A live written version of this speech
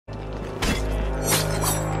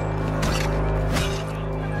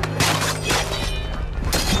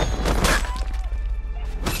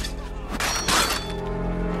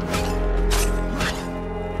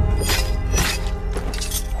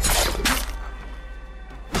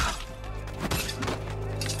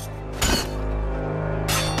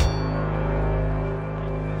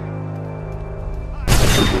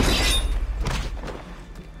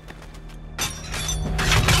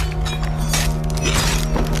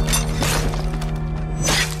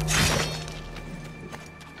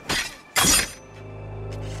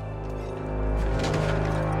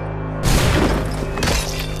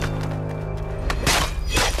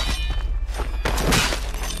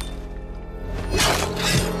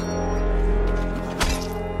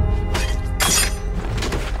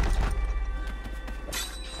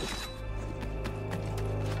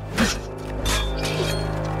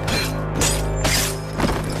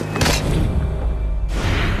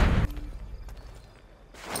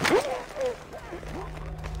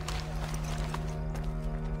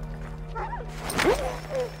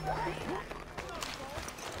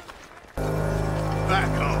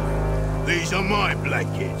my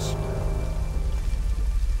blankets.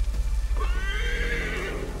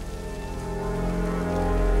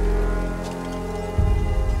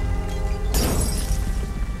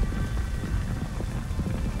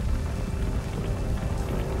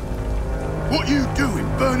 What you doing,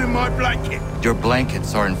 burning my blanket? Your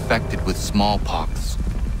blankets are infected with smallpox.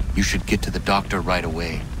 You should get to the doctor right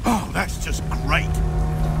away. Oh, that's just great.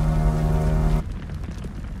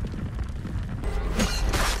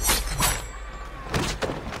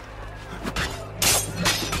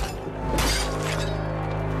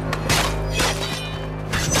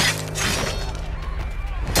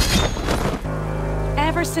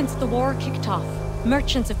 Ever since the war kicked off,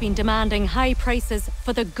 merchants have been demanding high prices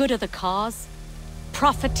for the good of the cause.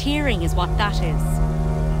 Profiteering is what that is.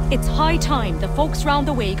 It's high time the folks round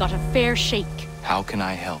the way got a fair shake. How can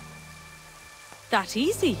I help? That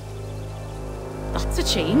easy. That's a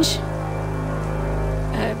change.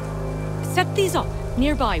 Set these up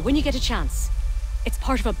nearby when you get a chance. It's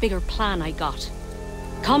part of a bigger plan I got.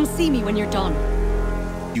 Come see me when you're done.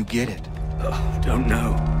 You get it. Oh, don't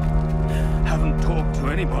know. Haven't talked to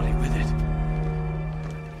anybody with it.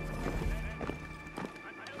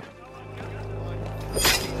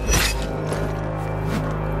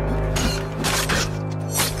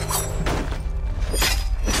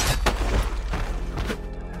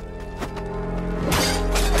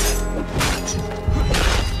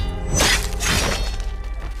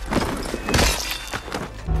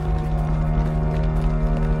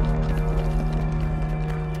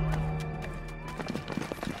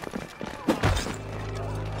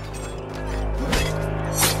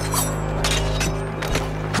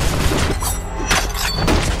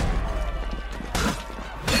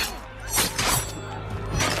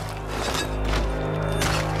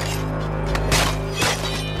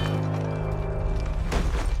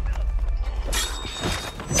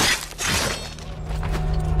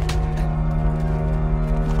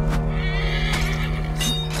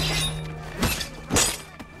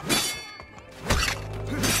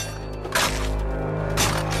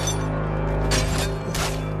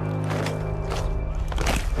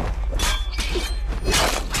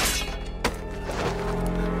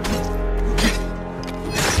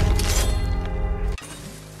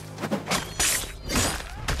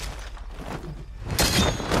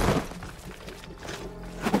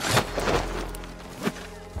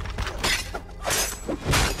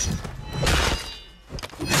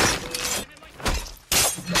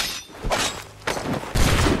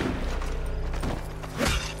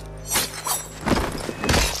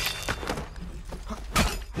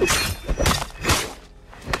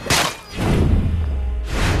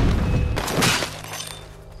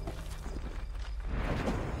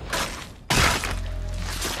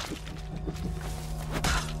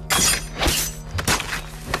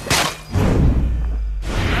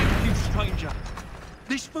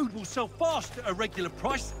 Sell fast at a regular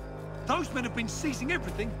price. Those men have been seizing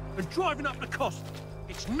everything and driving up the cost.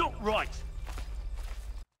 It's not right.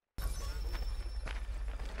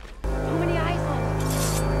 How many eyes on?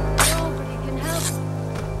 Nobody can help.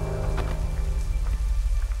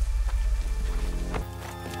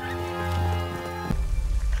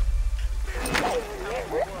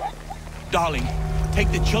 Darling, take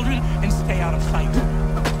the children and stay out of sight.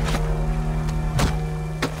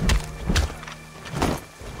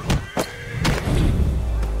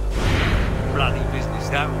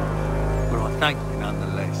 But I thank you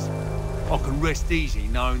nonetheless. I can rest easy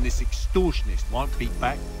knowing this extortionist won't be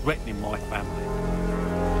back threatening my family.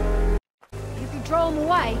 If you draw them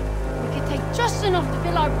away, we can take just enough to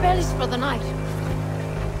fill our bellies for the night.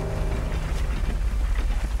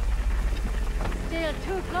 They're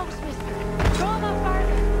too close, mister. Draw them up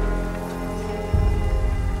farther.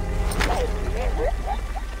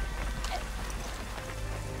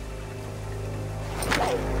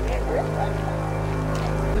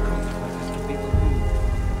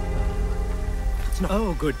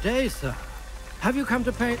 Oh, good day, sir. Have you come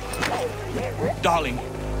to pay? Darling,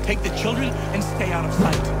 take the children and stay out of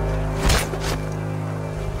sight.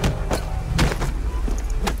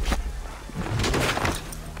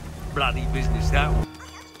 Bloody business, that one.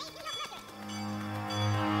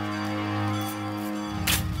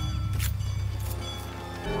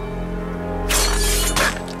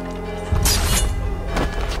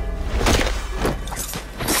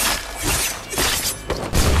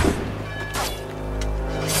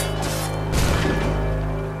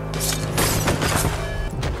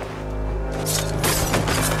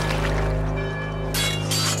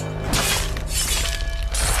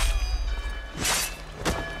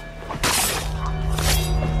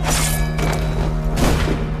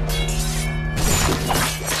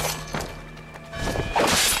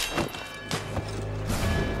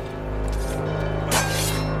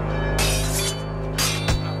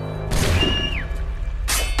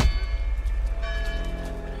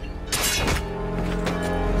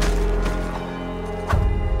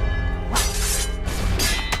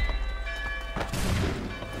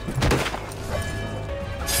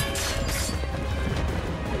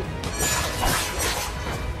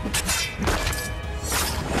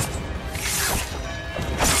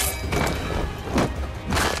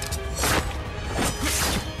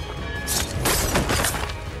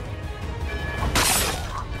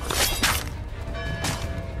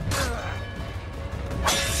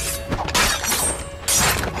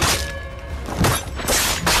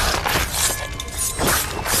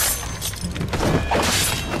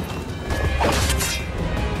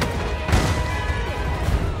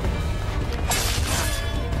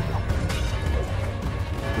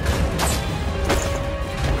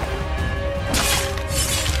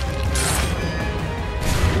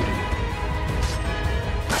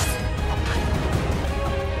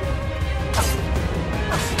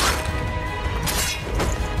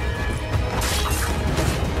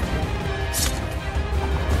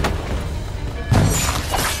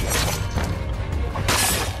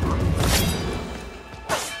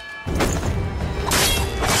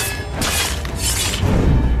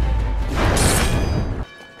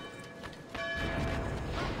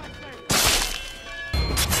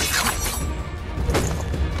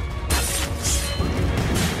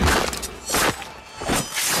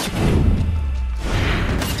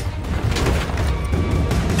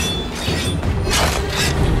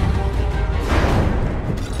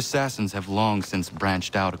 assassins have long since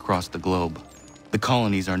branched out across the globe. The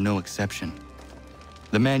colonies are no exception.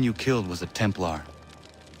 The man you killed was a Templar.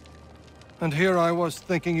 And here I was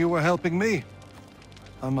thinking you were helping me.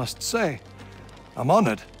 I must say, I'm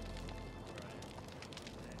honored.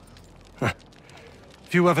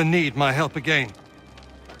 If you ever need my help again,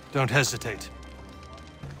 don't hesitate.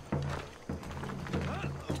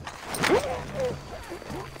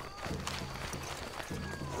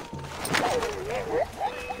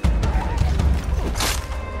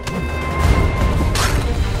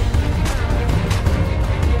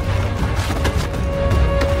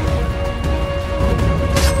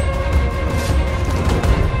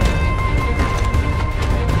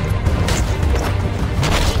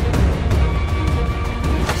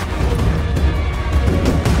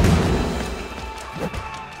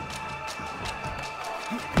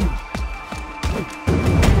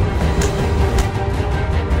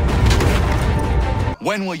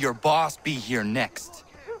 When will your boss be here next?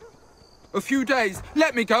 A few days.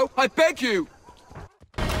 Let me go, I beg you!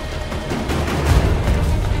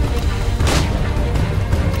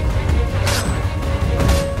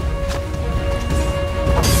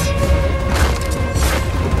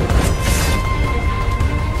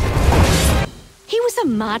 He was a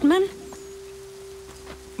madman?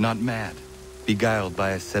 Not mad. Beguiled by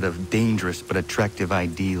a set of dangerous but attractive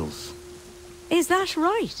ideals. Is that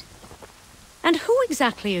right? And who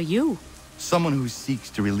exactly are you? Someone who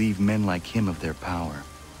seeks to relieve men like him of their power.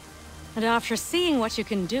 And after seeing what you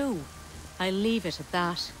can do, I leave it at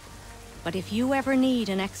that. But if you ever need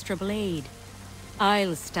an extra blade,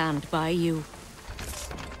 I'll stand by you.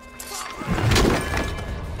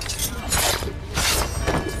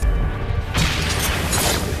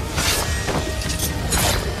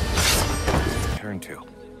 Turn to.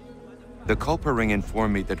 The Culper Ring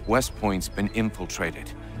informed me that West Point's been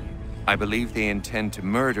infiltrated. I believe they intend to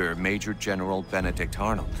murder Major General Benedict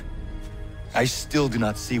Arnold. I still do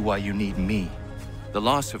not see why you need me. The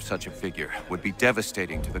loss of such a figure would be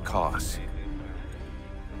devastating to the cause.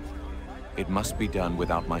 It must be done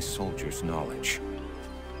without my soldiers' knowledge.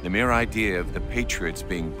 The mere idea of the Patriots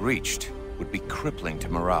being breached would be crippling to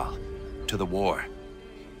morale, to the war.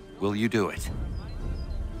 Will you do it?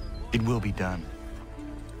 It will be done.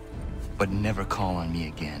 But never call on me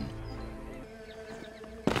again.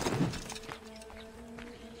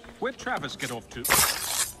 Where'd Travis get off to?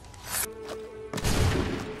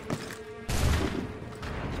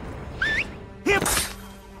 Hip!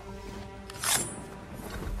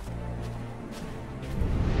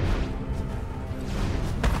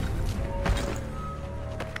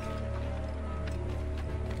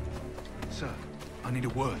 Sir, I need a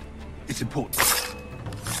word. It's important.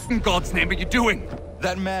 In God's name, are you doing?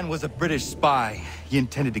 That man was a British spy. He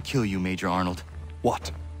intended to kill you, Major Arnold.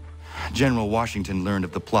 What? General Washington learned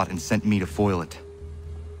of the plot and sent me to foil it.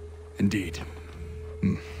 Indeed.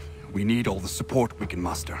 We need all the support we can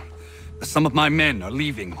muster. Some of my men are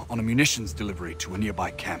leaving on a munitions delivery to a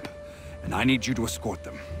nearby camp, and I need you to escort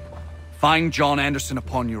them. Find John Anderson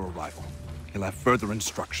upon your arrival. He'll have further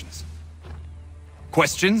instructions.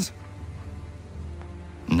 Questions?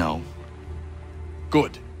 No.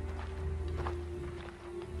 Good.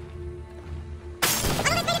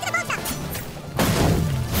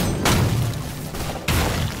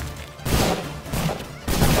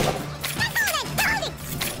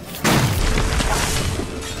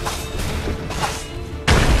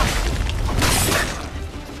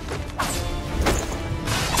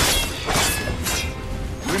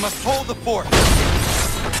 We must hold the fort.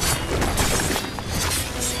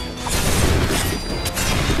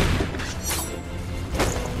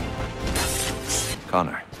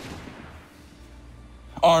 Connor.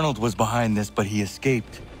 Arnold was behind this, but he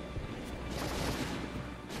escaped.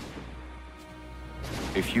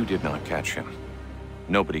 If you did not catch him,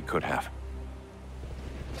 nobody could have.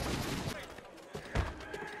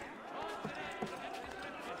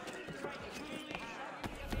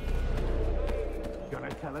 Gonna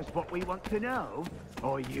tell us what we want to know?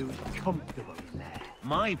 Or are you comfortable in there?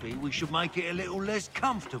 Maybe we should make it a little less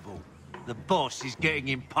comfortable. The boss is getting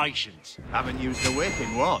impatient. Haven't used the whip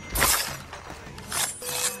in what?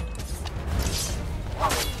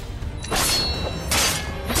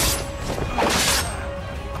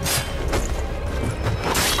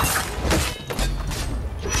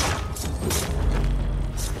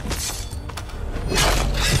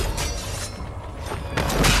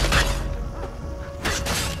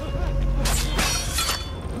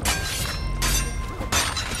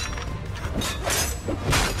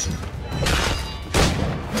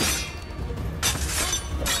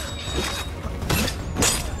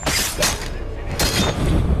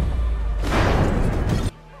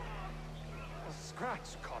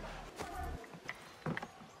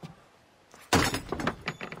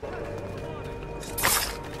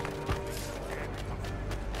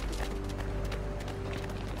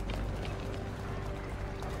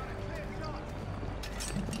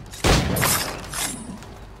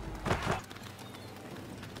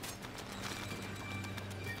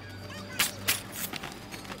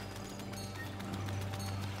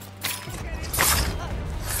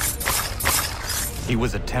 He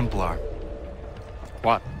was a Templar.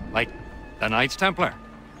 What? Like the Knights Templar?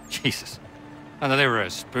 Jesus. I thought they were a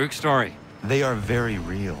spook story. They are very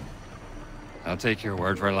real. I'll take your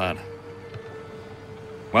word for it, lad.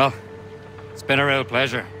 Well, it's been a real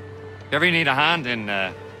pleasure. If ever you need a hand in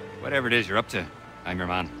whatever it is you're up to, I'm your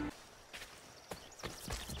man.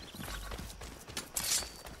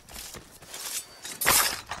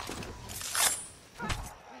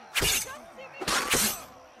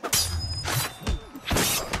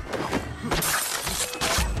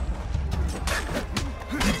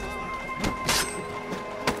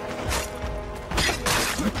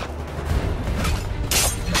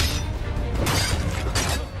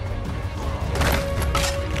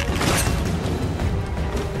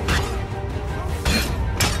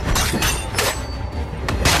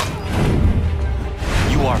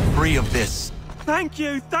 Free of this. Thank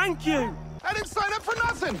you, thank you! I didn't sign up for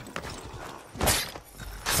nothing!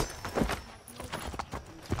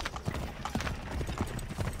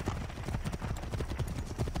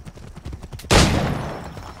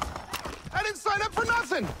 I didn't sign up for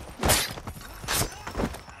nothing!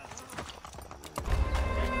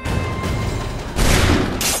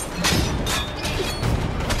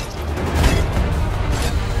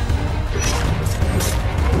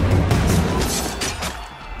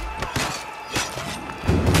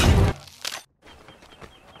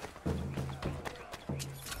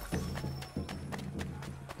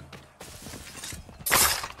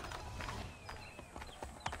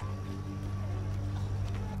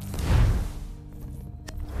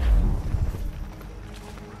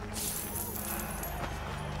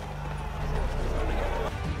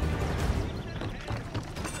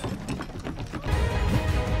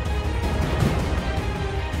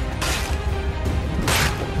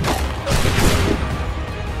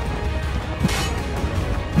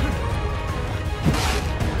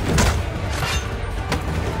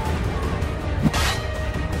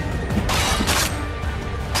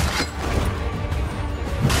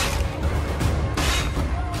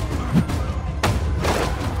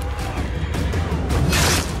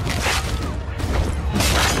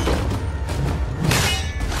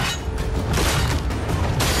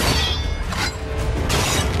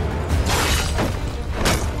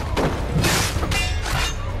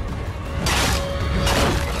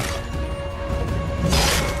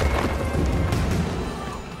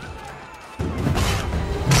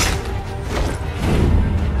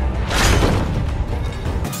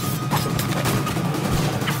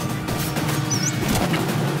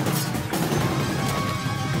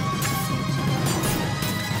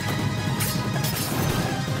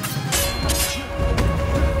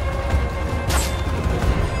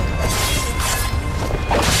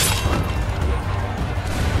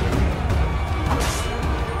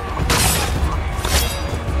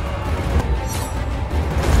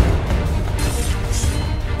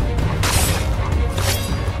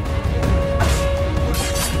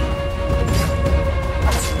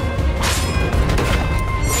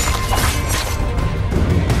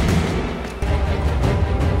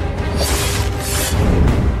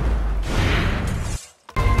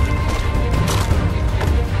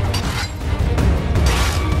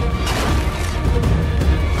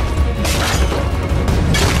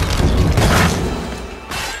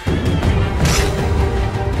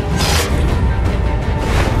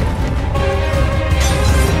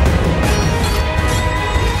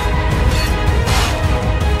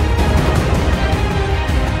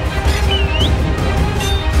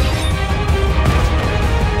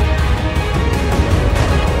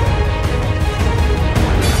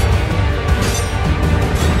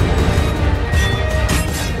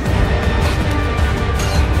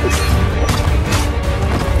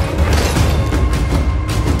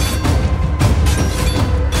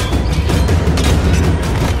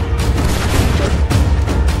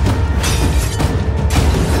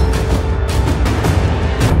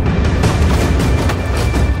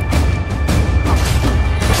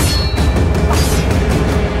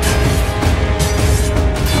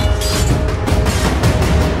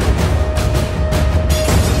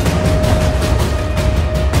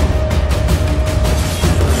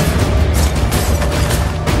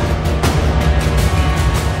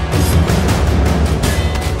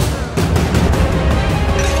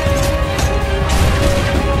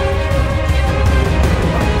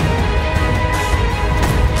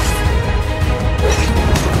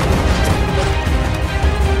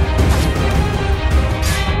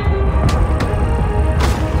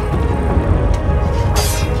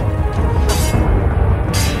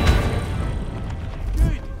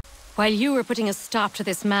 While you were putting a stop to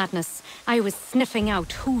this madness, I was sniffing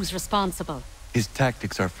out who's responsible. His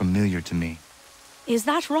tactics are familiar to me. Is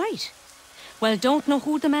that right? Well, don't know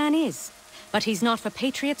who the man is, but he's not for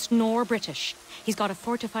Patriots nor British. He's got a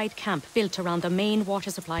fortified camp built around the main water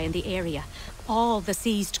supply in the area. All the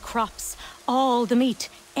seized crops, all the meat,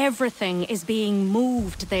 everything is being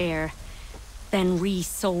moved there, then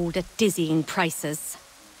resold at dizzying prices.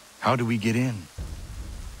 How do we get in?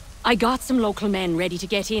 I got some local men ready to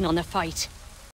get in on the fight.